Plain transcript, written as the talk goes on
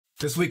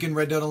This week in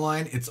Red Down the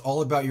Line, it's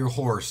all about your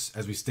horse.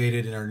 As we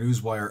stated in our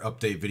Newswire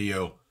update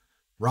video,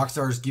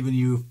 Rockstar is giving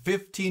you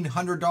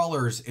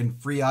 $1,500 in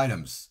free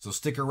items. So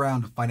stick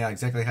around to find out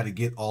exactly how to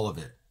get all of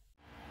it.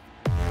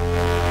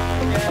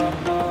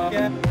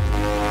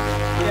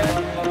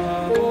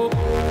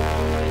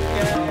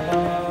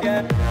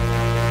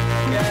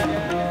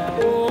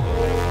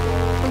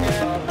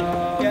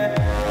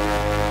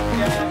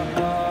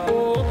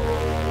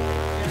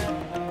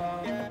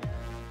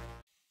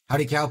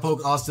 Howdy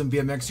Cowpoke,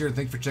 AustinBMX here.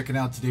 Thanks for checking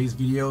out today's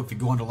video. If you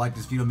go on to like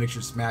this video, make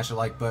sure to smash the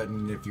like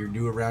button. If you're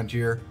new around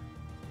here,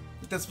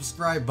 hit that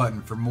subscribe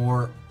button for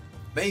more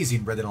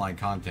amazing Red Down the Line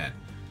content.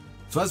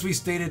 So as we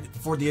stated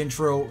before the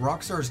intro,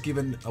 Rockstar is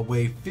giving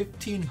away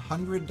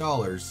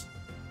 $1,500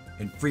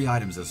 in free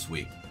items this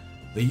week.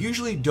 They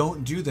usually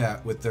don't do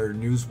that with their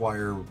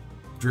Newswire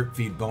drip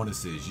feed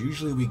bonuses.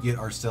 Usually we get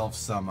ourselves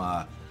some,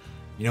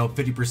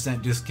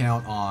 50%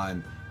 discount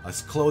on a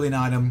clothing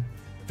item,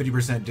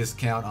 50%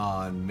 discount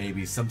on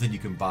maybe something you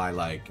can buy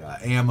like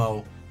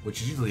ammo,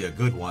 which is usually a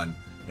good one,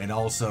 and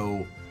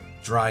also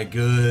dry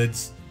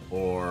goods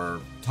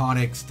or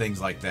tonics, things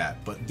like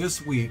that. But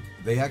this week,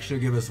 they actually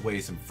give us away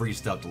some free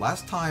stuff. The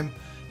last time,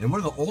 and one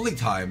of the only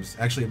times,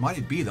 actually it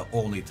might be the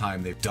only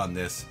time they've done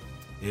this,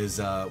 is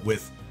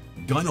with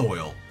gun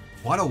oil.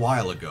 Quite a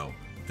while ago.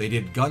 They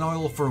did gun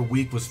oil for a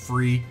week, was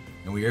free,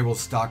 and we were able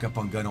to stock up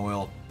on gun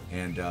oil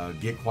and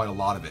get quite a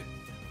lot of it.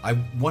 I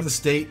want to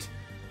state,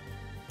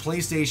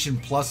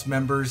 PlayStation Plus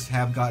members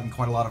have gotten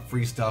quite a lot of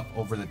free stuff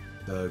over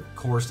the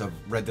course of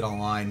Red Dead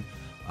Online,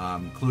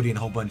 including a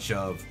whole bunch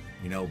of,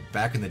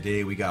 back in the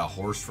day we got a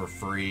horse for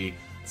free,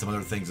 some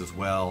other things as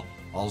well.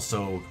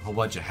 Also, a whole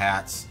bunch of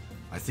hats.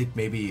 I think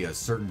maybe a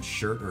certain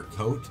shirt or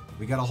coat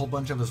we got a whole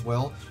bunch of as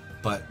well,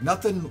 but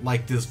nothing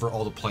like this for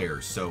all the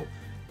players. So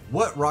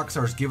what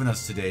Rockstar's given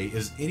us today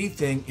is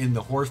anything in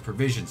the horse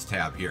provisions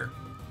tab here.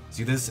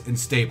 See this in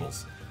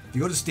stables. If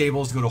you go to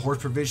stables, go to horse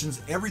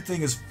provisions,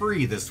 everything is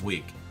free this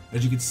week.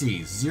 As you can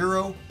see,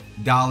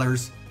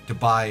 $0 to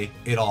buy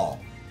it all.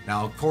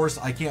 Now, of course,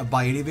 I can't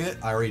buy any of it.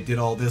 I already did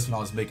all this when I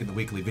was making the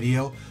weekly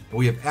video. But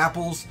we have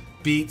apples,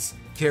 beets,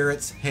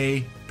 carrots,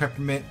 hay,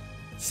 peppermint,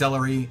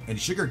 celery, and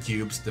sugar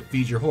cubes to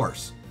feed your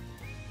horse.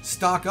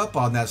 Stock up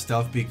on that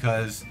stuff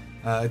because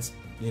it's,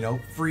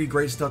 free,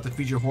 great stuff to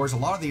feed your horse. A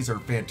lot of these are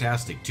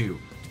fantastic, too,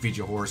 to feed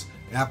your horse.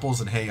 Apples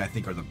and hay, I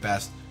think, are the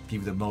best,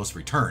 give you the most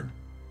return.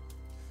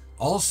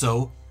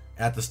 Also,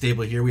 at the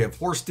stable here, we have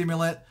horse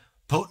stimulant,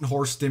 potent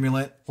horse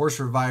stimulant, horse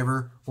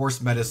reviver,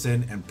 horse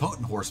medicine, and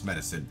potent horse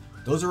medicine.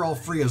 Those are all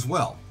free as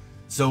well.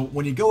 So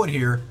when you go in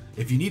here,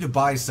 if you need to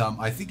buy some,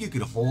 I think you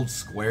could hold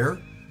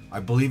square, I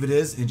believe it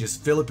is, and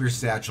just fill up your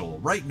satchel.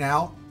 Right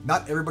now,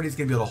 not everybody's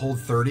going to be able to hold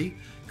 30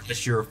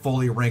 unless you're a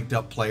fully ranked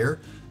up player.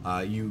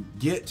 You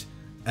get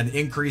an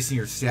increase in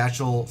your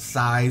satchel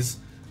size,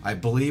 I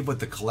believe,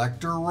 with the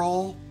collector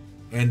roll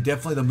and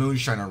definitely the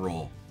moonshiner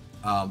roll.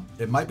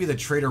 It might be the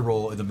trader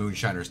roll in the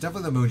moonshiner. It's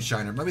definitely the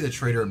moonshiner. It might be the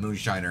trader and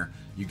moonshiner.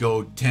 You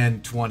go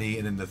 10, 20,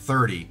 and then the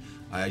 30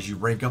 as you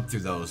rank up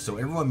through those. So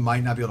everyone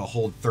might not be able to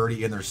hold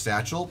 30 in their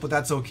satchel, but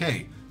that's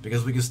okay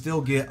because we can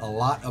still get a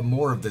lot of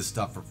more of this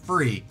stuff for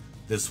free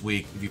this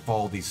week if you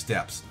follow these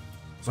steps.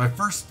 So I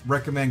first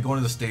recommend going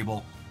to the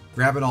stable,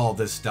 grabbing all of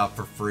this stuff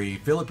for free,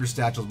 fill up your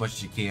satchel as much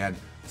as you can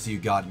so you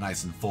got it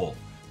nice and full.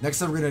 Next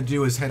thing we're going to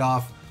do is head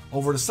off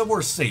over to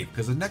somewhere safe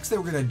because the next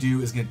thing we're going to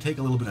do is going to take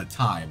a little bit of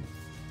time.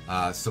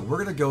 So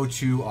we're going to go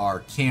to our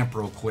camp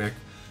real quick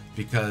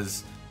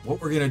because what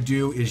we're going to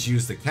do is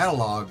use the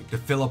catalog to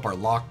fill up our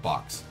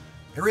lockbox.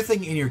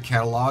 Everything in your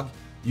catalog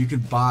you can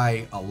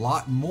buy a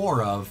lot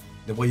more of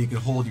than what you can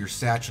hold your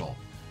satchel.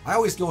 I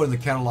always go into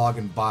the catalog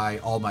and buy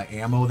all my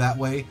ammo that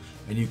way,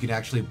 and you can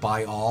actually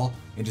buy all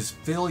and just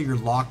fill your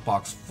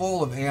lockbox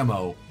full of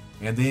ammo,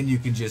 and then you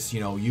can just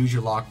use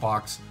your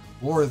lockbox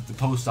or the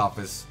post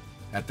office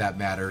at that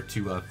matter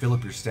to fill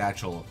up your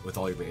satchel with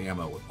all your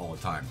ammo all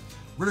the time.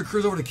 We're going to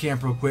cruise over to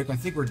camp real quick. I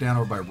think we're down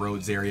over by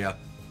Rhodes area,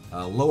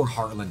 Lower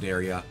Heartland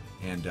area,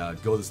 and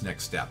go this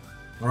next step.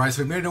 Alright,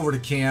 so we made it over to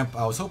camp.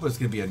 I was hoping it's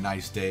going to be a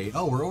nice day.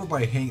 Oh, we're over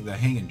by the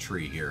hanging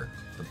tree here.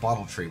 The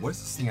bottle tree. What is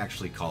this thing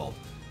actually called?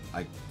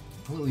 I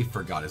completely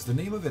forgot. Is the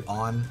name of it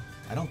on?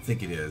 I don't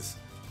think it is.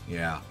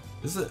 Yeah.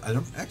 This is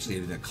actually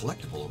a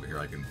collectible over here.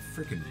 I can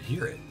freaking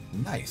hear it.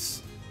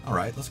 Nice.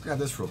 Alright, let's grab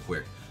this real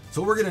quick.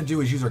 So what we're going to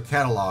do is use our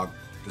catalog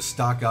to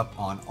stock up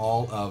on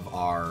all of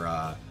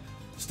our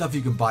stuff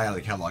you can buy out of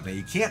the catalog. Now,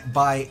 you can't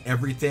buy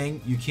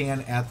everything you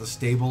can at the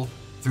stable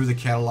through the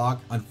catalog,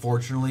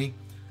 unfortunately.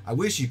 I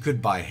wish you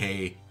could buy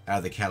hay out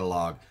of the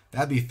catalog.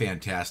 That'd be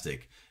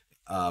fantastic.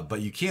 But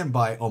you can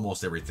buy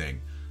almost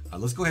everything.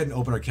 Let's go ahead and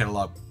open our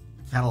catalog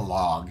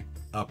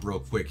up real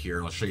quick here,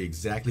 and I'll show you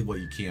exactly what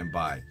you can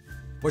buy.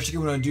 What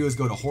you're going to do is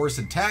go to Horse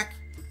and Tack,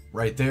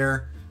 right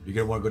there. You're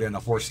going to want to go down to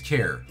Horse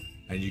Care,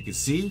 and you can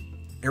see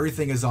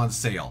everything is on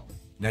sale.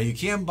 Now, you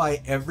can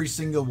buy every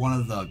single one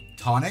of the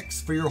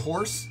tonics for your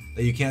horse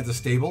that you can at the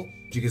stable.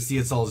 As you can see,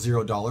 it's all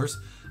 $0.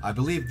 I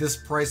believe this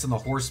price on the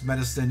horse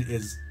medicine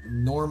is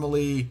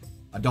normally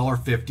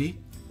 $1.50.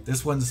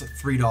 This one's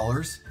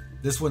 $3.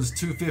 This one's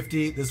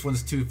 $2.50, this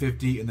one's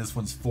 $2.50, and this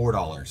one's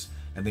 $4.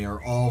 And they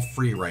are all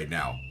free right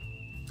now.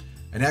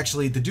 And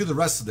actually, to do the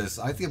rest of this,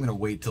 I think I'm gonna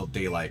wait till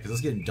daylight because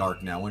it's getting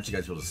dark now. I want you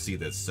guys to be able to see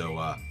this,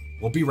 so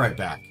we'll be right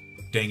back.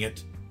 Dang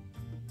it.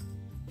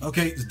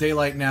 Okay, it's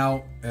daylight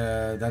now.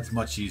 That's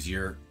much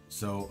easier.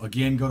 So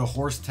again, go to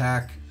horse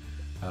tack,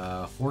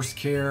 horse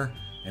care,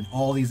 and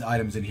all these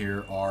items in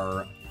here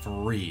are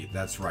free.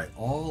 That's right.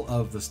 All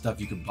of the stuff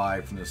you can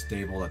buy from the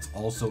stable that's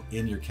also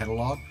in your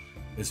catalog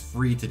is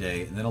free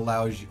today, and that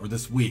allows you, or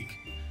this week,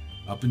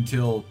 up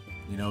until,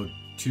 you know,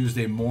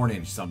 Tuesday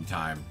morning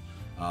sometime.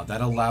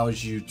 That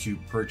allows you to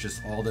purchase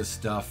all this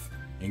stuff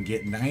and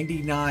get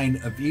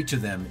 99 of each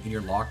of them in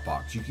your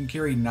lockbox. You can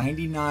carry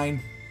 99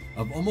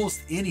 of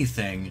almost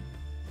anything,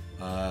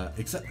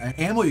 except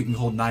ammo you can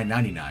hold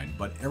 999,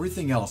 but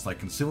everything else like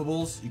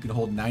consumables, you can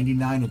hold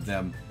 99 of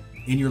them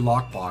in your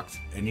lockbox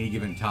at any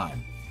given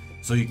time.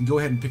 So you can go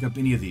ahead and pick up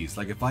any of these.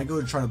 Like if I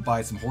go to try to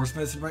buy some horse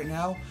medicine right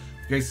now,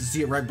 you guys can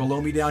see it right below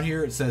me down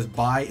here. It says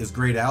buy is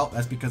grayed out.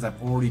 That's because I've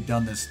already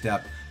done this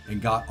step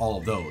and got all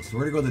of those. So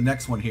we're gonna go to the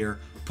next one here,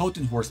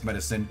 potent horse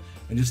medicine,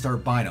 and just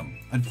start buying them.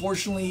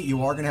 Unfortunately,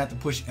 you are gonna have to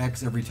push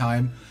X every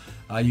time.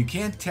 You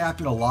can't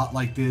tap it a lot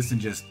like this and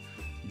just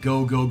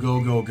go, go,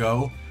 go, go,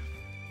 go.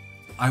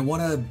 I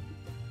wanna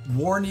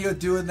warn you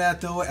doing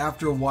that though,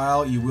 after a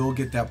while, you will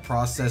get that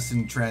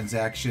processing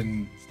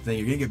transaction thing.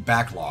 You're gonna get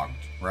backlogged,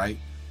 right?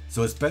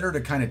 So it's better to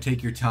kind of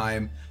take your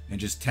time and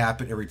just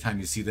tap it every time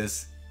you see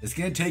this. It's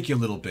gonna take you a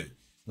little bit.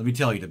 Let me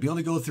tell you, to be able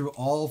to go through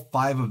all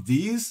 5 of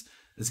these,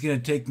 it's going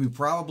to take me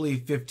probably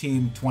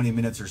 15-20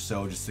 minutes or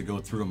so just to go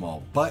through them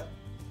all. But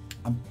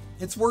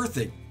it's worth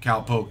it,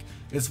 Cowpoke.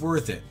 It's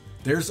worth it.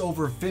 There's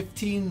over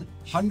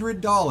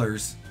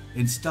 $1,500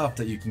 in stuff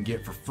that you can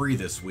get for free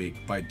this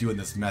week by doing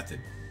this method.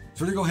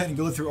 So we're going to go ahead and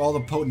go through all the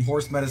potent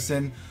horse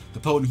medicine, the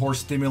potent horse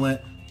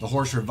stimulant, the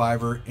horse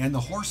reviver, and the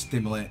horse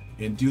stimulant,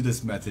 and do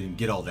this method and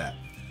get all that.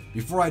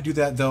 Before I do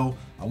that though,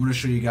 I want to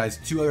show you guys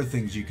 2 other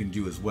things you can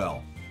do as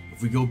well.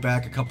 If we go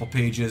back a couple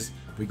pages,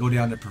 we go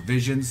down to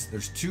provisions,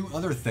 there's 2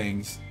 other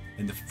things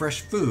in the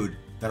fresh food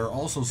that are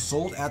also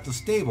sold at the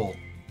stable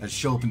that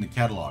show up in the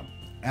catalog.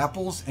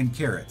 Apples and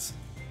carrots.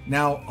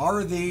 Now,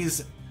 are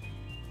these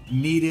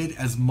needed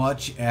as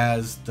much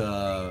as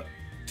the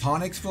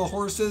tonics for the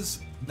horses?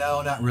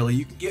 No, not really.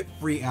 You can get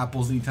free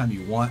apples anytime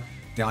you want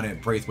down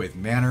at Braithwaite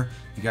Manor.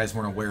 If you guys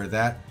weren't aware of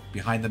that,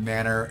 behind the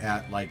manor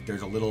at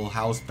there's a little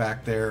house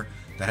back there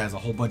that has a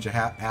whole bunch of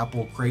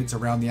apple crates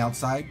around the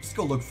outside. Just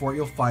go look for it,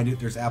 you'll find it.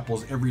 There's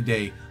apples every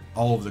day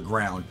all over the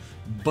ground,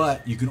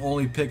 but you can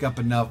only pick up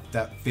enough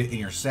that fit in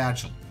your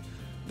satchel.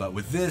 But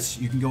with this,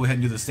 you can go ahead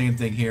and do the same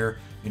thing here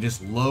and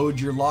just load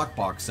your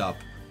lockbox up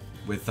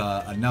with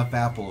enough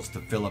apples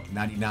to fill up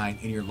 99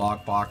 in your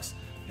lockbox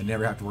and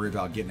never have to worry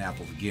about getting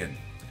apples again.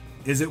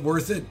 Is it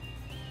worth it?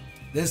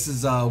 This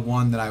is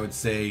one that I would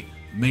say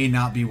may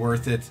not be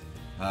worth it,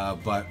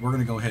 but we're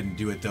gonna go ahead and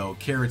do it though.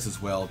 Carrots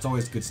as well. It's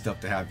always good stuff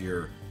to have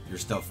your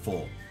stuff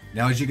full.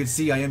 Now, as you can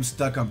see, I am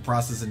stuck on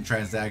process and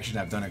transaction.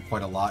 I've done it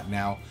quite a lot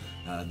now.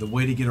 The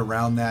way to get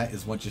around that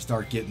is once you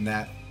start getting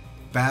that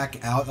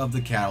back out of the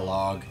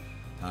catalog,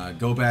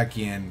 go back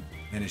in,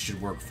 and it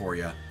should work for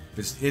you. If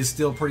it is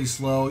still pretty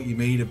slow, you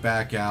may need to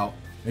back out.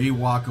 Maybe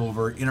walk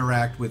over,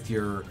 interact with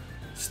your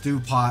stew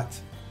pot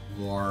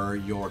or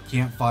your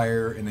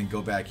campfire, and then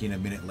go back in a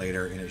minute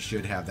later, and it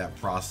should have that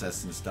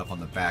process and stuff on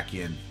the back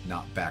end,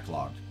 not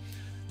backlogged.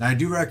 Now, I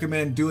do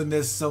recommend doing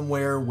this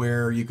somewhere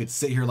where you could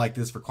sit here like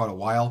this for quite a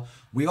while.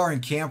 We are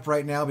in camp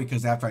right now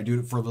because after I do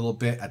it for a little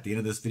bit, at the end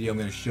of this video, I'm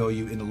going to show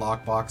you in the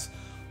lockbox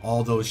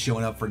all those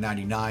showing up for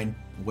 99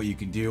 and what you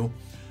can do.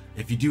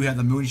 If you do have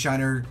the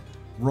Moonshiner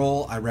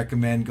roll, I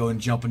recommend going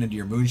jumping into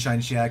your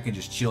Moonshine Shack and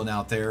just chilling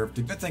out there.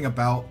 The good thing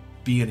about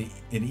being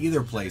in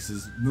either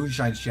places,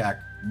 Moonshine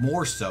Shack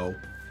more so,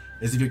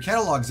 is if your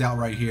catalog's out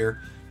right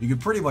here, you can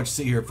pretty much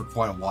sit here for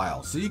quite a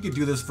while. So you could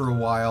do this for a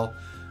while.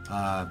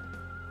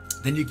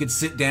 Then you could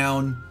sit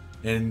down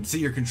and sit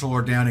your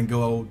controller down and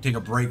go take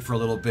a break for a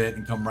little bit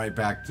and come right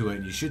back to it,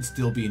 and you should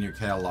still be in your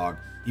catalog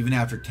even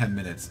after 10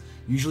 minutes.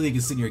 Usually you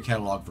can sit in your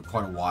catalog for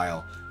quite a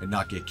while and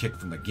not get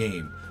kicked from the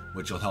game,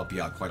 which will help you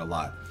out quite a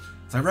lot.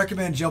 So I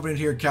recommend jumping in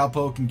here,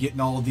 Cowpoke, and getting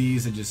all of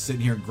these and just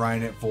sitting here and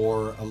grinding it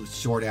for a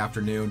short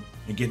afternoon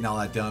and getting all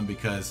that done,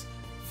 because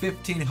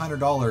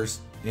 $1,500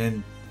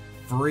 in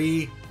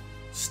free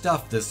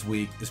stuff this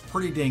week is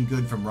pretty dang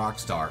good from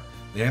Rockstar.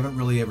 They haven't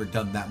really ever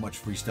done that much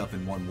free stuff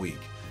in 1 week.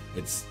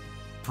 It's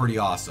pretty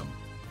awesome.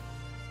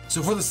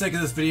 So for the sake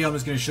of this video, I'm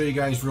just going to show you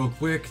guys real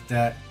quick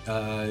that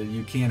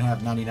you can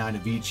have 99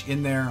 of each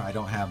in there. I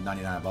don't have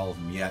 99 of all of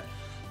them yet.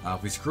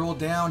 If we scroll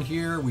down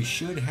here, we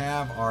should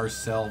have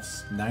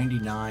ourselves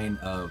 99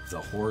 of the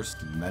horse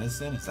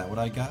medicine. Is that what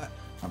I got?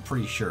 I'm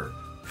pretty sure.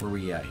 Where are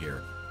we at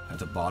here? At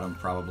the bottom,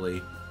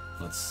 probably.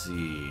 Let's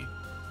see.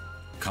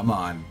 Come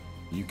on.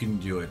 You can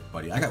do it,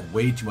 buddy. I got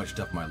way too much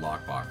stuff in my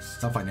lockbox.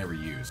 Stuff I never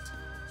used.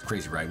 It's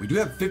crazy, right? We do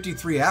have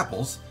 53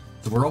 apples,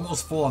 so we're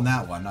almost full on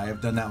that one. I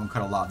have done that one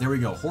quite a lot. There we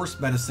go. Horse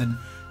medicine,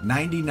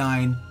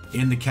 99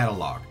 in the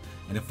catalog.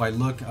 And if I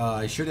look,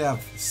 I should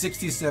have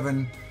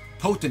 67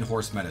 potent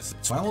horse medicine.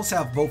 So I almost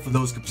have both of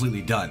those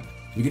completely done.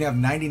 You can have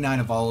 99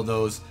 of all of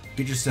those,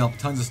 get yourself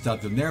tons of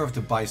stuff. You'll never have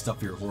to buy stuff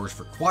for your horse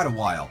for quite a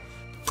while.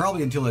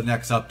 Probably until the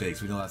next update,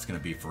 so we know that's going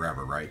to be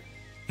forever, right?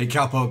 Hey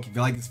Cowpoke, if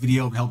you like this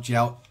video, it helped you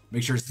out,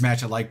 make sure to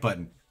smash that like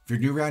button. If you're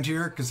new around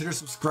here, consider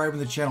subscribing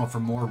to the channel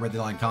for more Red Dead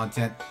Online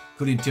content,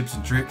 including tips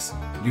and tricks,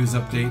 news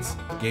updates,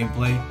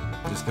 gameplay,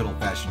 just good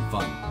old-fashioned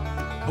fun.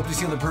 Hope to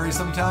see you on the prairie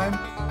sometime,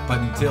 but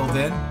until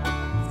then,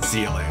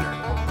 see you later.